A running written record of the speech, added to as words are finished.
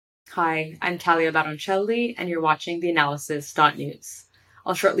Hi, I'm Talia Baroncelli, and you're watching the analysis.news.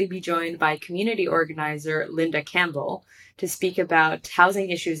 I'll shortly be joined by community organizer Linda Campbell to speak about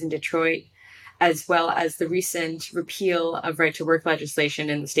housing issues in Detroit, as well as the recent repeal of right to work legislation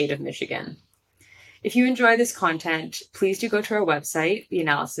in the state of Michigan. If you enjoy this content, please do go to our website,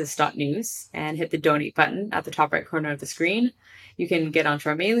 theanalysis.news, and hit the donate button at the top right corner of the screen. You can get onto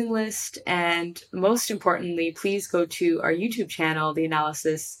our mailing list, and most importantly, please go to our YouTube channel, The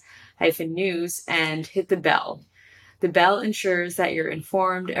Analysis-News, and hit the bell. The bell ensures that you're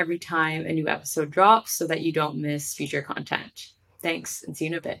informed every time a new episode drops so that you don't miss future content. Thanks, and see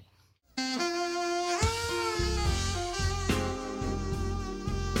you in a bit.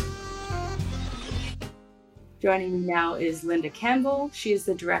 Joining me now is Linda Campbell. She is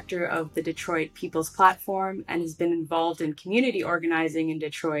the director of the Detroit People's Platform and has been involved in community organizing in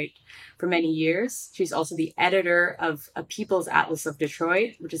Detroit for many years. She's also the editor of A People's Atlas of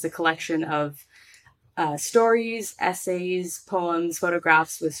Detroit, which is a collection of stories, essays, poems,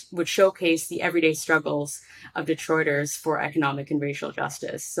 photographs which showcase the everyday struggles of Detroiters for economic and racial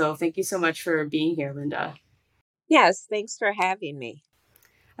justice. So thank you so much for being here, Linda. Yes, thanks for having me.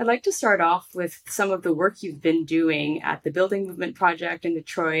 I'd like to start off with some of the work you've been doing at the Building Movement Project in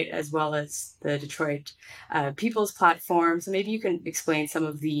Detroit, as well as the Detroit People's Platform. So maybe you can explain some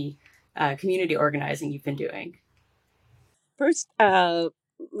of the community organizing you've been doing. First,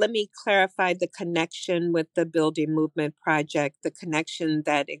 let me clarify the connection with the Building Movement Project, the connection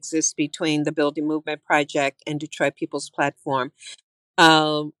that exists between the Building Movement Project and Detroit People's Platform.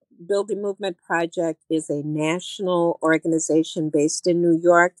 Building Movement Project is a national organization based in New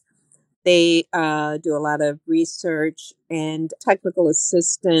York. They do a lot of research and technical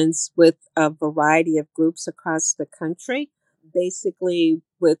assistance with a variety of groups across the country, basically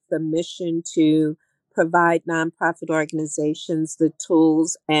with the mission to provide nonprofit organizations the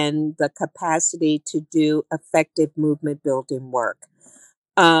tools and the capacity to do effective movement building work.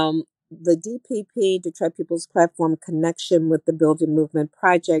 The DPP, Detroit People's Platform connection with the Building Movement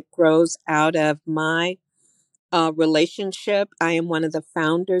Project grows out of my relationship. I am one of the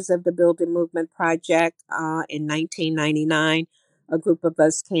founders of the Building Movement Project. In 1999, a group of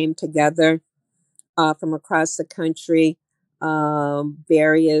us came together from across the country,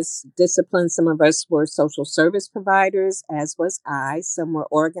 various disciplines. Some of us were social service providers, as was I. Some were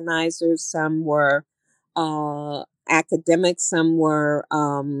organizers, some were academics, some were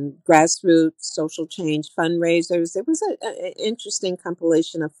grassroots social change fundraisers. It was an interesting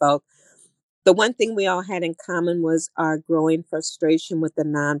compilation of folk. The one thing we all had in common was our growing frustration with the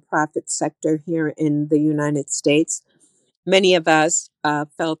nonprofit sector here in the United States. Many of us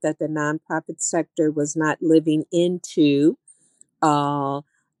felt that the nonprofit sector was not living into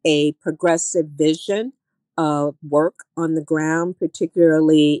a progressive vision of work on the ground,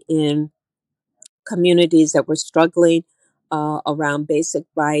 particularly in communities that were struggling around basic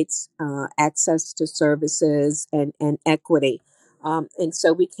rights, access to services, and equity. And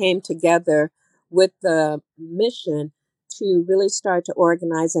so we came together with the mission to really start to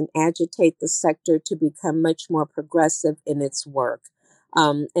organize and agitate the sector to become much more progressive in its work.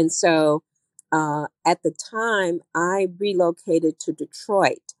 And so at the time, I relocated to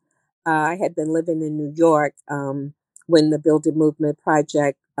Detroit. I had been living in New York when the Building Movement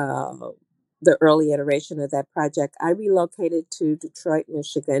Project, the early iteration of that project. I relocated to Detroit,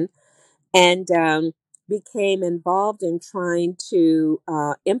 Michigan, and became involved in trying to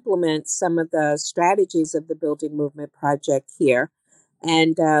implement some of the strategies of the Building Movement Project here,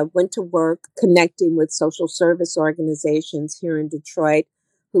 and went to work connecting with social service organizations here in Detroit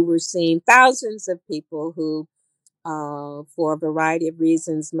who were seeing thousands of people who, for a variety of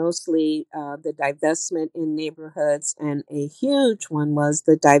reasons, mostly the divestment in neighborhoods, and a huge one was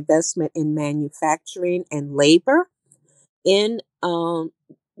the divestment in manufacturing and labor in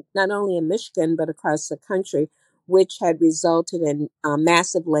not only in Michigan, but across the country, which had resulted in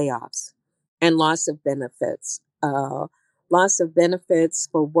massive layoffs and loss of benefits. Loss of benefits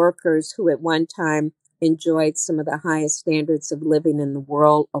for workers who at one time enjoyed some of the highest standards of living in the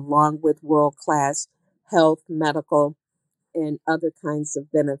world, along with world-class health, medical, and other kinds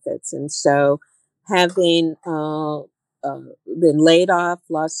of benefits. And so having been laid off,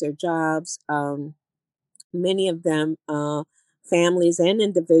 lost their jobs, many of them, families and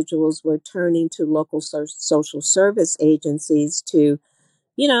individuals, were turning to local social service agencies to,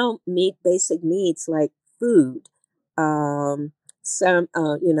 meet basic needs like food, some,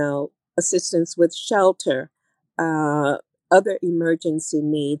 assistance with shelter, other emergency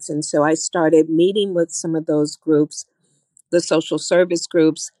needs. And so I started meeting with some of those groups, the social service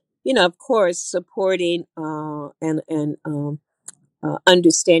groups, of course, supporting and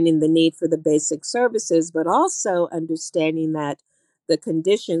understanding the need for the basic services, but also understanding that the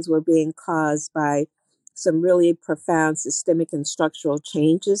conditions were being caused by some really profound systemic and structural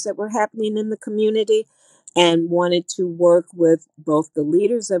changes that were happening in the community, and wanted to work with both the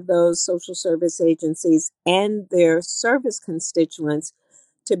leaders of those social service agencies and their service constituents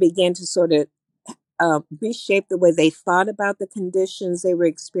to begin to sort of reshape the way they thought about the conditions they were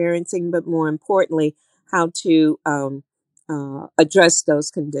experiencing, but more importantly, how to address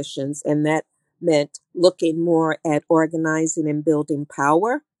those conditions. And that meant looking more at organizing and building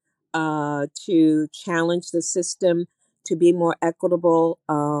power to challenge the system, to be more equitable,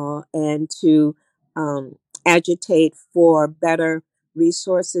 and to um, agitate for better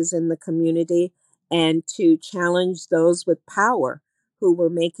resources in the community, and to challenge those with power who were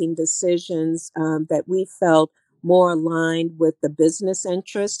making decisions that we felt more aligned with the business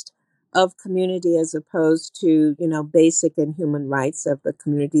interest of community as opposed to, basic and human rights of the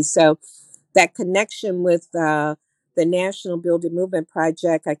community. So that connection with the National Building Movement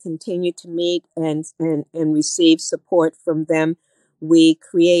Project, I continue to meet and receive support from them. We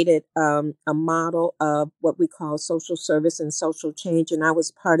created a model of what we call social service and social change, and I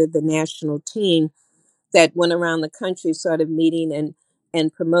was part of the national team that went around the country sort of meeting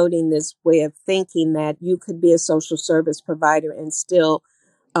and promoting this way of thinking that you could be a social service provider and still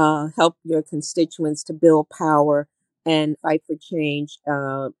help your constituents to build power and fight for change,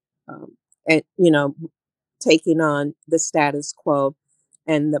 and taking on the status quo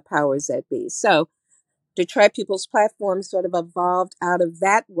and the powers that be. So Detroit People's Platform sort of evolved out of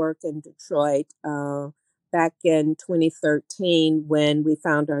that work in Detroit back in 2013, when we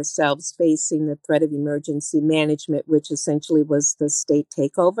found ourselves facing the threat of emergency management, which essentially was the state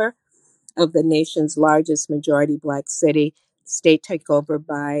takeover of the nation's largest majority Black city, state takeover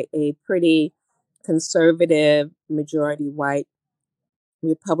by a pretty conservative, majority white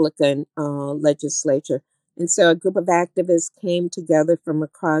Republican legislature. And so a group of activists came together from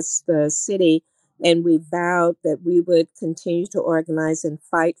across the city, and we vowed that we would continue to organize and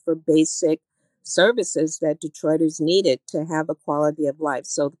fight for basic services that Detroiters needed to have a quality of life.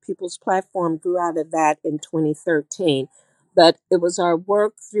 So the People's Platform grew out of that in 2013. But it was our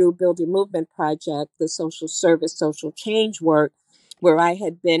work through Building Movement Project, the social service, social change work, where I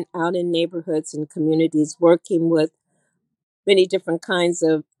had been out in neighborhoods and communities working with many different kinds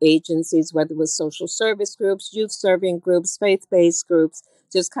of agencies, whether it was social service groups, youth serving groups, faith-based groups,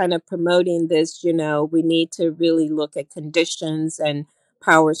 just kind of promoting this, we need to really look at conditions and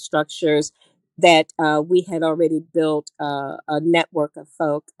power structures that we had already built a network of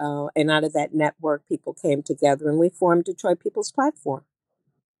folk. And out of that network, people came together and we formed Detroit People's Platform.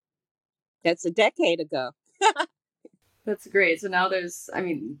 That's a decade ago. That's great. So now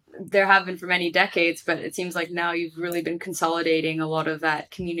there have been for many decades, but it seems like now you've really been consolidating a lot of that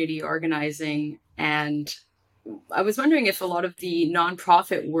community organizing. And I was wondering if a lot of the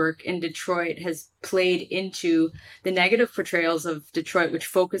nonprofit work in Detroit has played into the negative portrayals of Detroit, which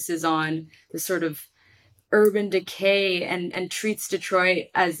focuses on the sort of urban decay and treats Detroit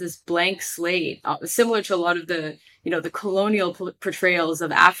as this blank slate, similar to a lot of the colonial portrayals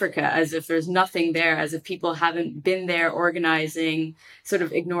of Africa, as if there's nothing there, as if people haven't been there organizing, sort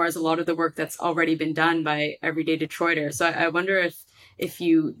of ignores a lot of the work that's already been done by everyday Detroiters. So I wonder if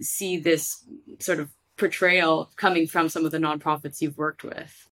you see this sort of portrayal coming from some of the nonprofits you've worked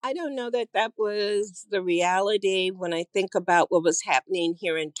with. I don't know that that was the reality when I think about what was happening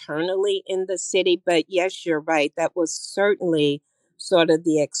here internally in the city. But yes, you're right. That was certainly sort of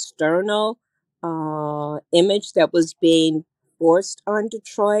the external image that was being forced on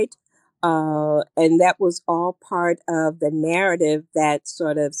Detroit. And that was all part of the narrative that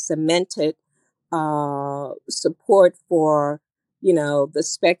sort of cemented support for, the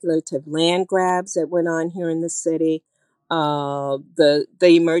speculative land grabs that went on here in the city, the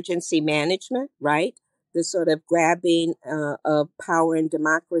emergency management, right? The sort of grabbing of power and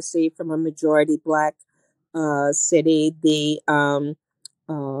democracy from a majority Black city, the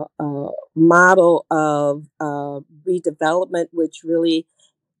model of redevelopment, which really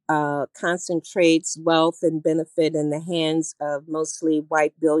concentrates wealth and benefit in the hands of mostly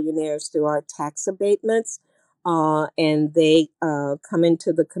white billionaires through our tax abatements. And they come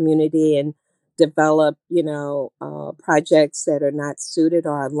into the community and develop, projects that are not suited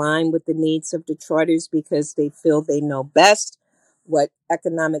or aligned with the needs of Detroiters because they feel they know best what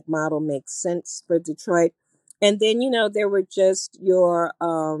economic model makes sense for Detroit. And then, there were just your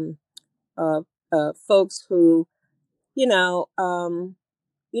folks who, you know, um,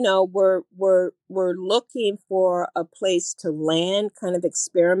 we're looking for a place to land, kind of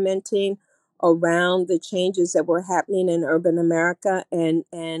experimenting around the changes that were happening in urban America, and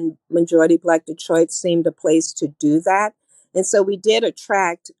majority Black Detroit seemed a place to do that. And so we did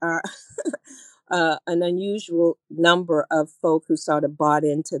attract an unusual number of folk who sort of bought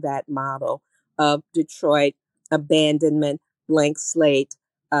into that model of Detroit abandonment, blank slate,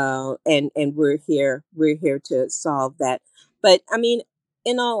 and we're here to solve that. But I mean,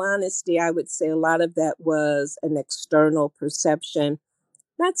 in all honesty, I would say a lot of that was an external perception,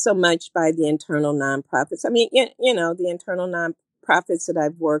 not so much by the internal nonprofits. I mean, the internal nonprofits that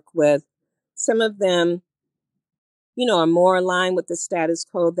I've worked with, some of them, are more aligned with the status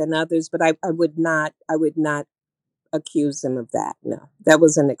quo than others, but I would not accuse them of that. No, that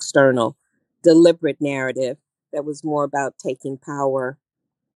was an external, deliberate narrative that was more about taking power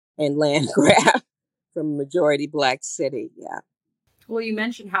and land grab from a majority Black city. Yeah. Well, you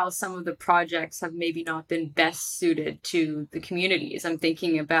mentioned how some of the projects have maybe not been best suited to the communities. I'm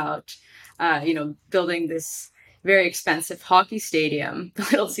thinking about, building this very expensive hockey stadium, the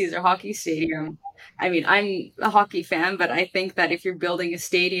Little Caesar Hockey Stadium. I mean, I'm a hockey fan, but I think that if you're building a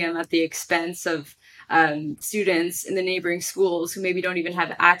stadium at the expense of students in the neighboring schools who maybe don't even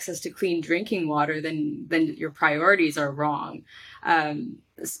have access to clean drinking water, then your priorities are wrong.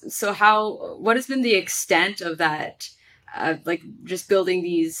 So, what has been the extent of that? Like just building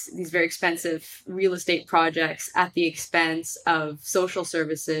these very expensive real estate projects at the expense of social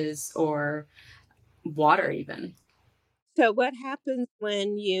services or water even. So what happens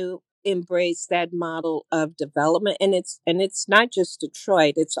when you embrace that model of development, and it's not just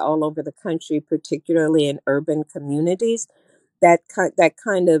Detroit, it's all over the country, particularly in urban communities, that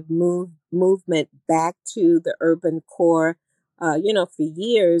kind of movement back to the urban core. For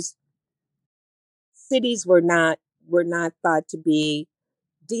years, cities were not thought to be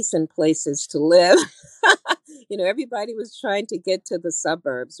decent places to live. Everybody was trying to get to the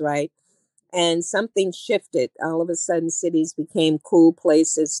suburbs, right? And something shifted. All of a sudden, cities became cool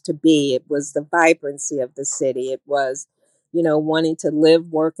places to be. It was the vibrancy of the city. It was, wanting to live,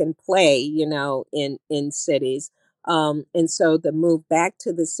 work, and play, in cities. And so the move back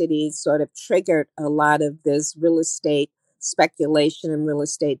to the cities sort of triggered a lot of this real estate speculation and real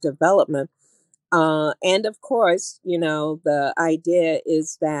estate development. And of course, the idea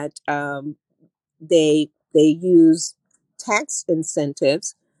is that they use tax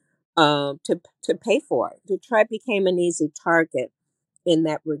incentives to pay for it. Detroit became an easy target in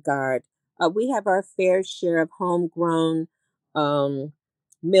that regard. We have our fair share of homegrown um,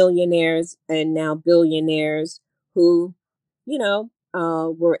 millionaires and now billionaires who,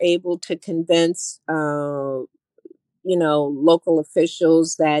 were able to convince, local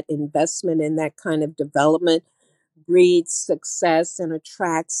officials that investment in that kind of development breeds success and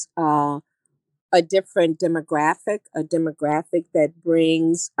attracts a different demographic, a demographic that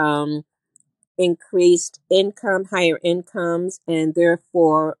brings increased income, higher incomes, and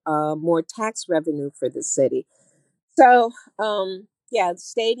therefore more tax revenue for the city. So, yeah,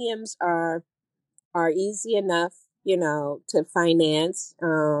 stadiums are easy enough, to finance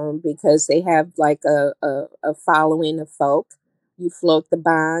because they have like a following of folk. You float the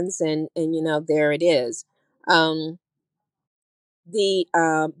bonds, and there it is. Um,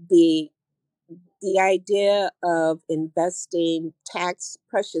 the idea of investing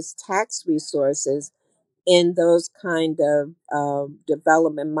precious tax resources in those kind of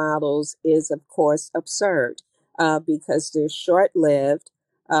development models is, of course, absurd because they're short lived.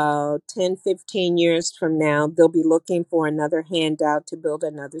 10, 15 years from now, they'll be looking for another handout to build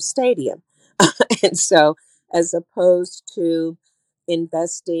another stadium. And so, as opposed to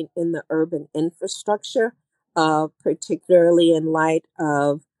investing in the urban infrastructure, particularly in light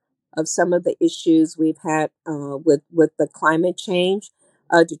of some of the issues we've had with the climate change.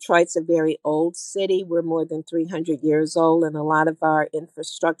 Detroit's a very old city. We're more than 300 years old, and a lot of our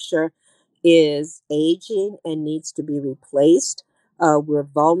infrastructure is aging and needs to be replaced. We're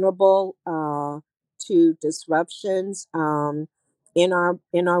vulnerable to disruptions in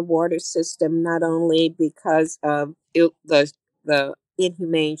our water system, not only because of the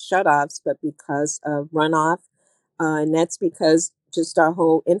inhumane shutoffs, but because of runoff, and that's because just our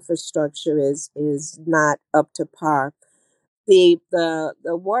whole infrastructure is not up to par. The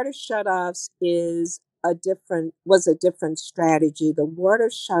water shutoffs was a different strategy. The water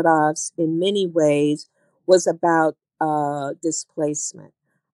shutoffs, in many ways, was about displacement.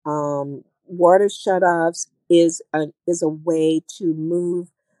 Water shutoffs is a way to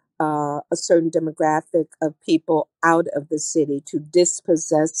move a certain demographic of people out of the city, to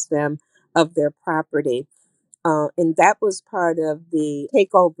dispossess them of their property. And that was part of the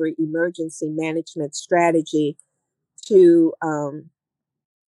takeover emergency management strategy to um,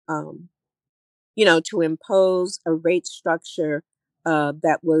 to impose a rate structure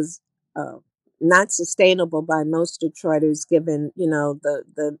that was uh, not sustainable by most Detroiters, given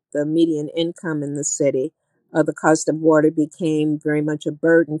the median income in the city. The cost of water became very much a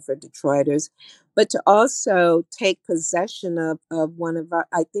burden for Detroiters, but to also take possession of one of our,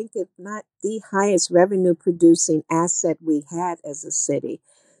 I think, if not the highest revenue producing asset we had as a city.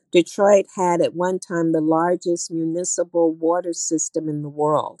 Detroit had at one time the largest municipal water system in the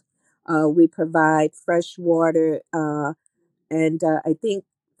world. We provide fresh water, and I think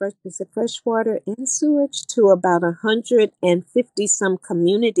is it fresh water and sewage to about 150 some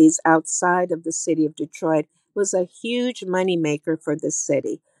communities outside of the city of Detroit. It was a huge moneymaker for the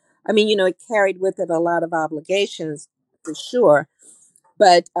city. I mean, it carried with it a lot of obligations for sure,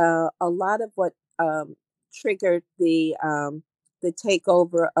 but a lot of what triggered the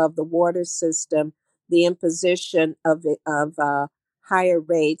takeover of the water system, the imposition of higher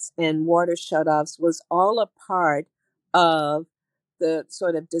rates and water shutoffs was all a part of the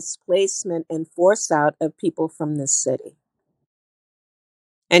sort of displacement and force out of people from this city.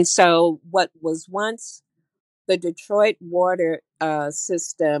 And so, what was once the Detroit water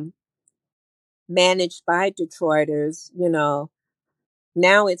system managed by Detroiters,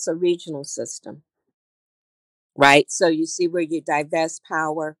 now it's a regional system, right? So you see where you divest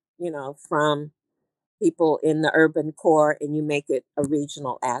power, from people in the urban core and you make it a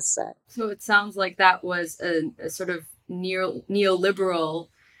regional asset. So it sounds like that was a sort of neoliberal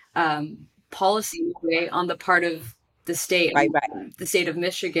policy way on the part of the state, Right, right. the state of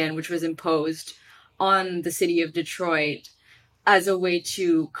Michigan, which was imposed on the city of Detroit as a way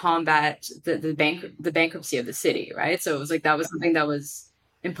to combat the bankruptcy of the city, right? So it was like that was something that was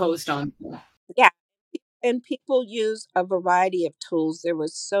imposed on. Yeah. And people use a variety of tools. There were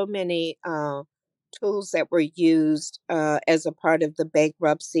so many tools that were used as a part of the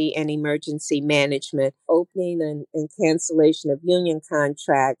bankruptcy and emergency management, opening and cancellation of union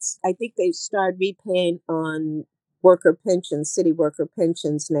contracts. I think they start repaying on worker pensions, city worker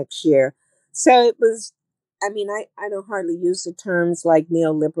pensions next year. So it was. I mean, I don't hardly use the terms like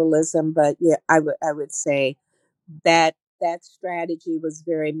neoliberalism, but yeah, I would say that that strategy was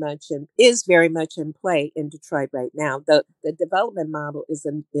very much and is very much in play in Detroit right now. The development model is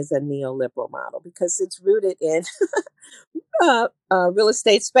a neoliberal model because it's rooted in real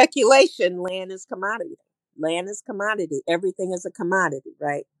estate speculation. Land is commodity. Land is commodity. Everything is a commodity,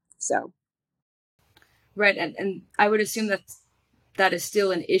 right? So Right, and I would assume that that is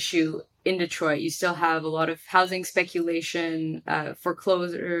still an issue in Detroit. You still have a lot of housing speculation,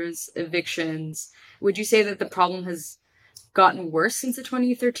 foreclosures, evictions. Would you say that the problem has gotten worse since the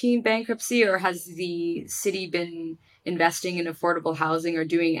 2013 bankruptcy, or has the city been investing in affordable housing or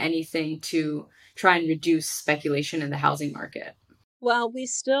doing anything to try and reduce speculation in the housing market? well, we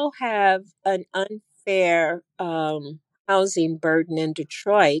still have an unfair housing burden in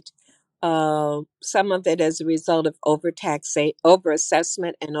Detroit. Some of it as a result of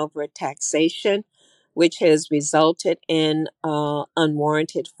overassessment and overtaxation, which has resulted in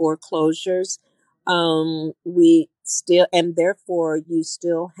unwarranted foreclosures. We still, and therefore, you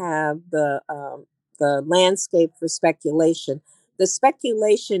still have the landscape for speculation. The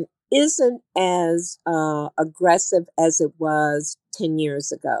speculation isn't as aggressive as it was 10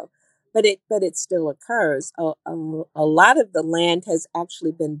 years ago, but it still occurs. A lot of the land has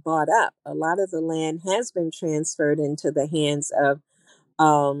actually been bought up. A lot of the land has been transferred into the hands of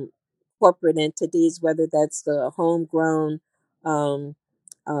um, corporate entities, whether that's the homegrown um,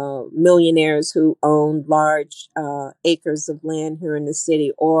 millionaires who own large acres of land here in the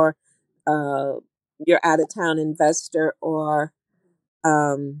city, or uh, your out of town investor, or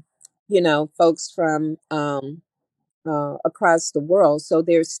um, folks from across the world. So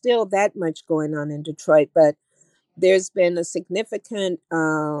there's still that much going on in Detroit, but there's been a significant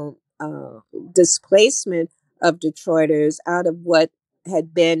displacement of Detroiters out of what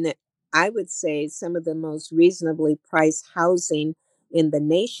had been, I would say, some of the most reasonably priced housing in the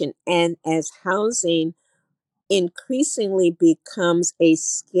nation. And as housing increasingly becomes a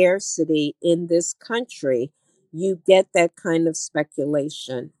scarcity in this country, you get that kind of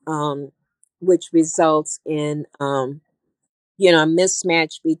speculation, which results in a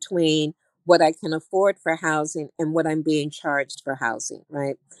mismatch between what I can afford for housing and what I'm being charged for housing,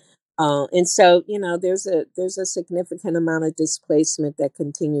 right? And so, there's a significant amount of displacement that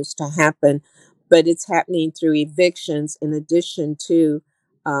continues to happen, but it's happening through evictions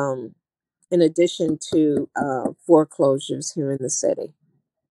um, in addition to foreclosures here in the city.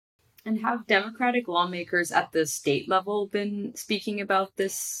 And have Democratic lawmakers at the state level been speaking about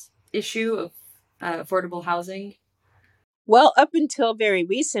this issue of affordable housing? Well, up until very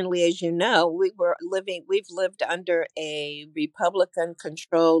recently, as you know, we've lived under a Republican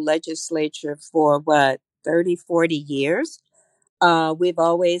controlled legislature for what, 30, 40 years. We've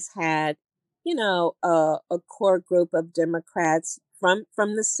always had, a core group of Democrats from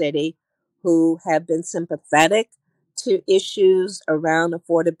the city who have been sympathetic to issues around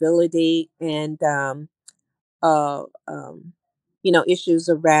affordability and uh, um, issues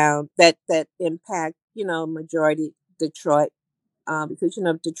around that impact, majority Detroit, because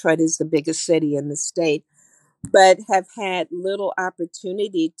Detroit is the biggest city in the state, but have had little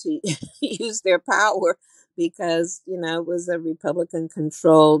opportunity to use their power because it was a Republican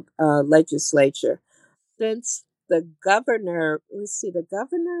controlled legislature. Since the governor, let's see, the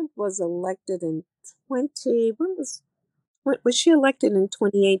governor was elected in 20. When was she elected in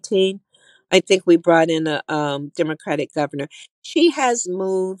 2018? I think we brought in a Democratic governor. She has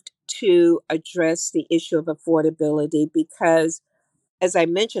moved to address the issue of affordability because, as I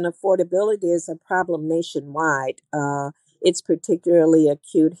mentioned, affordability is a problem nationwide. It's particularly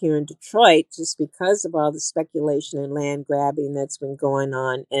acute here in Detroit just because of all the speculation and land grabbing that's been going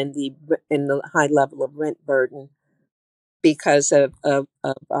on and the high level of rent burden because of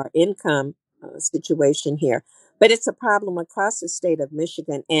our income situation here. But it's a problem across the state of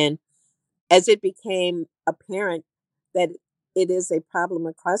Michigan. And as it became apparent that it is a problem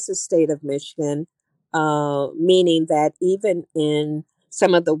across the state of Michigan, meaning that even in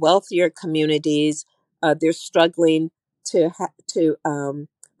some of the wealthier communities, they're struggling to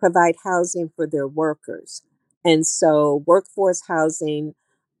provide housing for their workers, and so workforce housing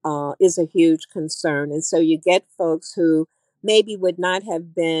is a huge concern. And so you get folks who maybe would not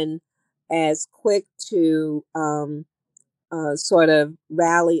have been as quick to sort of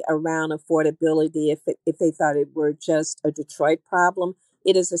rally around affordability if they thought it were just a Detroit problem.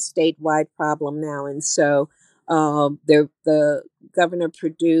 It is a statewide problem now. And so the governor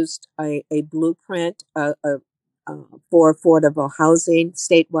produced a blueprint for affordable housing,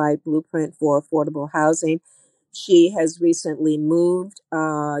 statewide blueprint for affordable housing. She has recently moved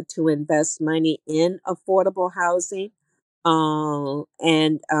to invest money in affordable housing.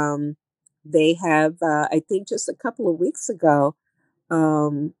 And they have, I think, just a couple of weeks ago,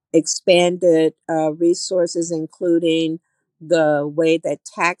 expanded resources, including the way that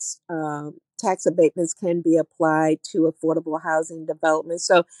tax abatements can be applied to affordable housing development.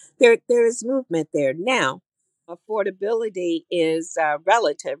 So there is movement there now. Affordability is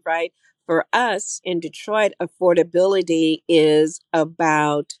relative, right? For us in Detroit, affordability is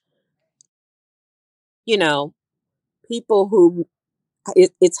about you know people who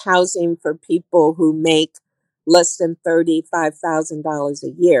it's housing for people who make less than $35,000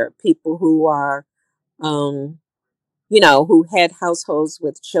 a year, people who are, who had households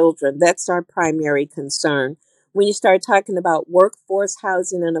with children. That's our primary concern. When you start talking about workforce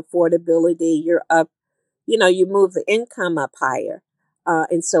housing and affordability, you're up, you move the income up higher.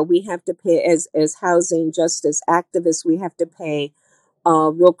 And so we have to pay, as housing justice activists, we have to pay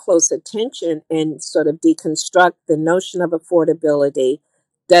real close attention and sort of deconstruct the notion of affordability.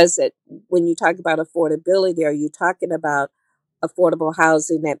 Does it, when you talk about affordability, are you talking about affordable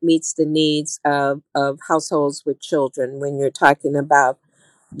housing that meets the needs of households with children? When you're talking about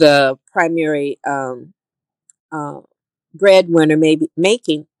the primary uh, breadwinner, maybe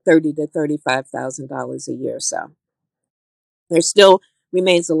making $30,000 to $35,000 a year, so there still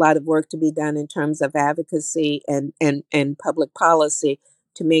remains a lot of work to be done in terms of advocacy and public policy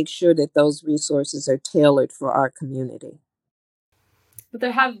to make sure that those resources are tailored for our community. But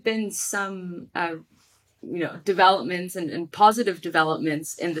there have been some, developments and positive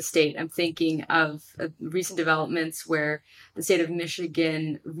developments in the state. I'm thinking of recent developments where the state of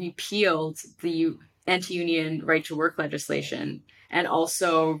Michigan repealed the anti-union right to work legislation and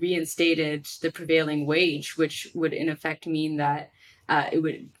also reinstated the prevailing wage, which would in effect mean that it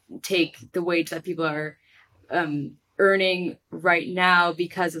would take the wage that people are earning right now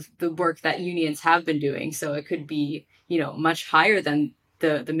because of the work that unions have been doing. So it could be, much higher than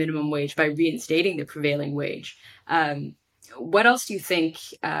the minimum wage by reinstating the prevailing wage. What else do you think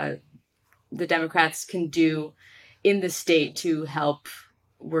the Democrats can do in the state to help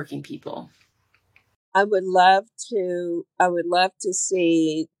working people? I would love to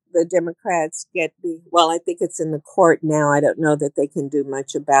see the Democrats well, I think it's in the court now. I don't know that they can do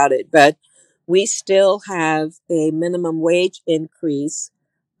much about it, but we still have a minimum wage increase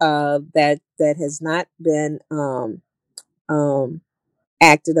that has not been um,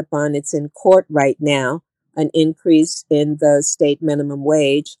 acted upon. It's in court right now, an increase in the state minimum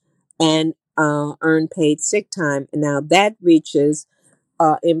wage and earned paid sick time. Now that reaches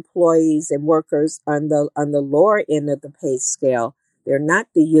employees and workers on the lower end of the pay scale. They're not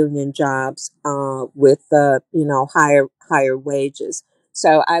the union jobs with higher wages.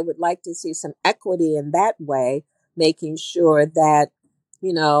 So I would like to see some equity in that way, making sure that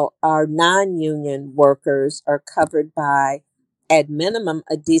our non-union workers are covered by, at minimum,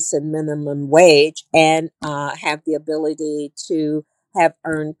 a decent minimum wage, and have the ability to have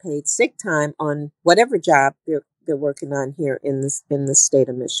earned paid sick time on whatever job they're working on here in the state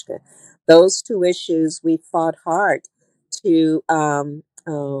of Michigan. Those two issues we fought hard to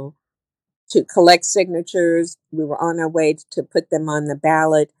collect signatures. We were on our way to put them on the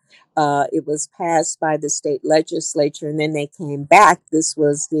ballot. It was passed by the state legislature, and then they came back. This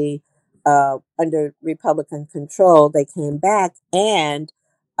was the under Republican control. They came back and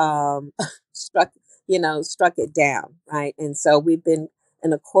um, struck, struck it down, right? And so we've been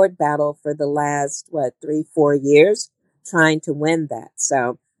in a court battle for the last 3-4 years trying to win that.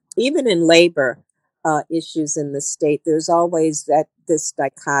 So even in labor issues in the state, there's always this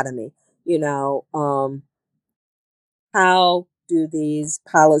dichotomy. you know, um, how do these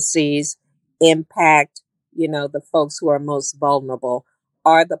policies impact, the folks who are most vulnerable?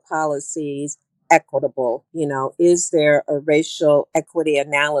 Are the policies equitable? Is there a racial equity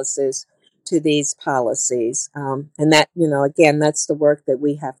analysis to these policies? And that, again, that's the work that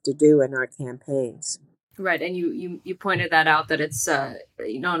we have to do in our campaigns. Right, and you pointed that out, that it's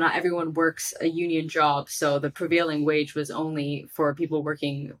not everyone works a union job, so the prevailing wage was only for people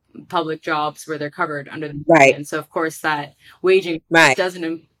working public jobs where they're covered under the Right, union. So of course that waging right.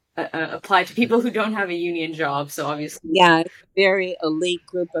 doesn't apply to people who don't have a union job. So obviously, Yeah, it's a very elite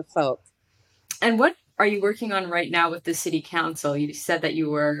group of folk. and what are you working on right now with the city council? You said that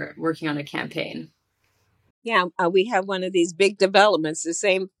you were working on a campaign. Yeah, we have one of these big developments. The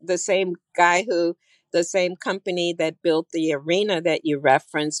same company that built the arena that you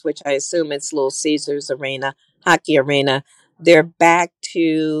referenced, which I assume it's Little Caesars Arena, hockey arena. They're back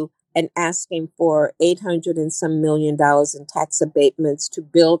to and asking for 800 and some $1 million in tax abatements to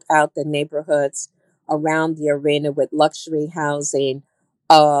build out the neighborhoods around the arena with luxury housing,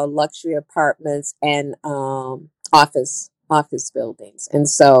 luxury apartments, and office buildings. And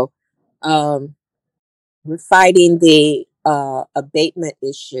so. We're fighting the abatement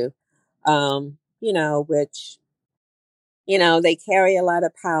issue, which, they carry a lot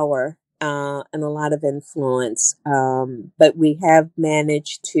of power and a lot of influence. But we have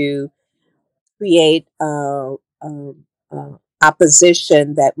managed to create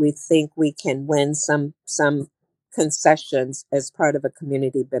opposition that we think we can win some concessions as part of a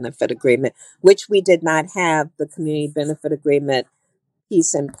community benefit agreement, which we did not have the community benefit agreement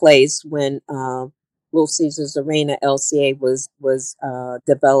piece in place when Little Caesars Arena LCA was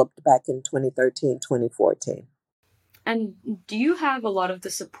developed back in 2013, 2014. And do you have a lot of the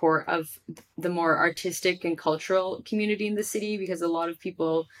support of the more artistic and cultural community in the city? Because a lot of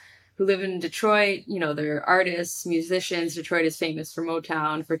people who live in Detroit, they're artists, musicians. Detroit is famous for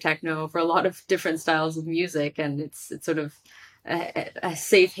Motown, for techno, for a lot of different styles of music, and it's sort of a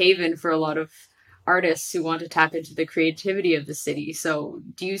safe haven for a lot of artists who want to tap into the creativity of the city. So,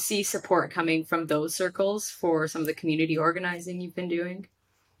 do you see support coming from those circles for some of the community organizing you've been doing?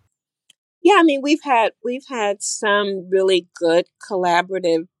 Yeah, I mean we've had some really good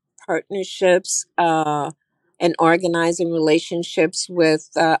collaborative partnerships and organizing relationships with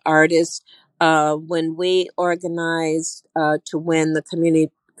artists. When we organized to win the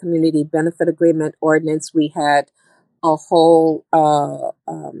community benefit agreement ordinance, we had a whole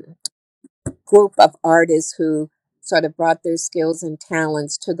group of artists who sort of brought their skills and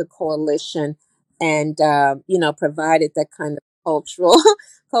talents to the coalition and provided that kind of cultural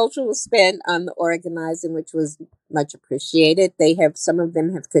cultural spin on the organizing, which was much appreciated. Some of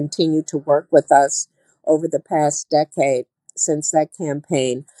them have continued to work with us over the past decade since that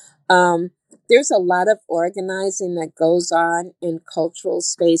campaign. There's a lot of organizing that goes on in cultural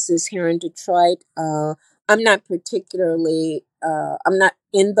spaces here in Detroit. I'm not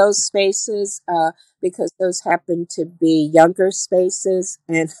in those spaces because those happen to be younger spaces,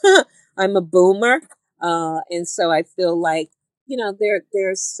 and I'm a boomer, and so I feel like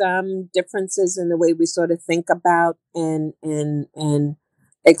there's some differences in the way we sort of think about and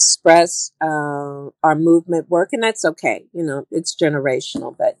express our movement work, and that's okay. It's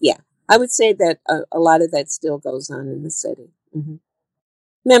generational, but yeah, I would say that a lot of that still goes on in the city. Mm-hmm. And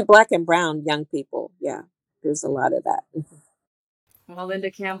then black and brown young people, yeah, there's a lot of that. Well,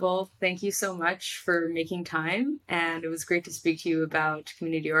 Linda Campbell, thank you so much for making time. And it was great to speak to you about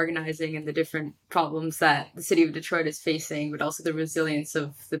community organizing and the different problems that the city of Detroit is facing, but also the resilience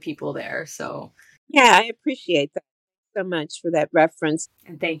of the people there. So, Yeah, I appreciate that. so much for that reference.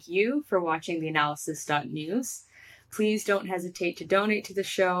 And thank you for watching the analysis.news. Please don't hesitate to donate to the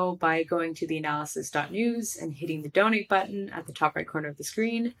show by going to the analysis.news and hitting the donate button at the top right corner of the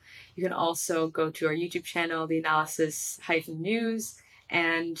screen. You can also go to our YouTube channel, the analysis-news,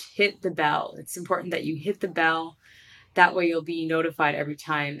 and hit the bell. It's important that you hit the bell. That way you'll be notified every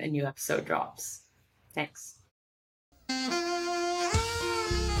time a new episode drops. Thanks.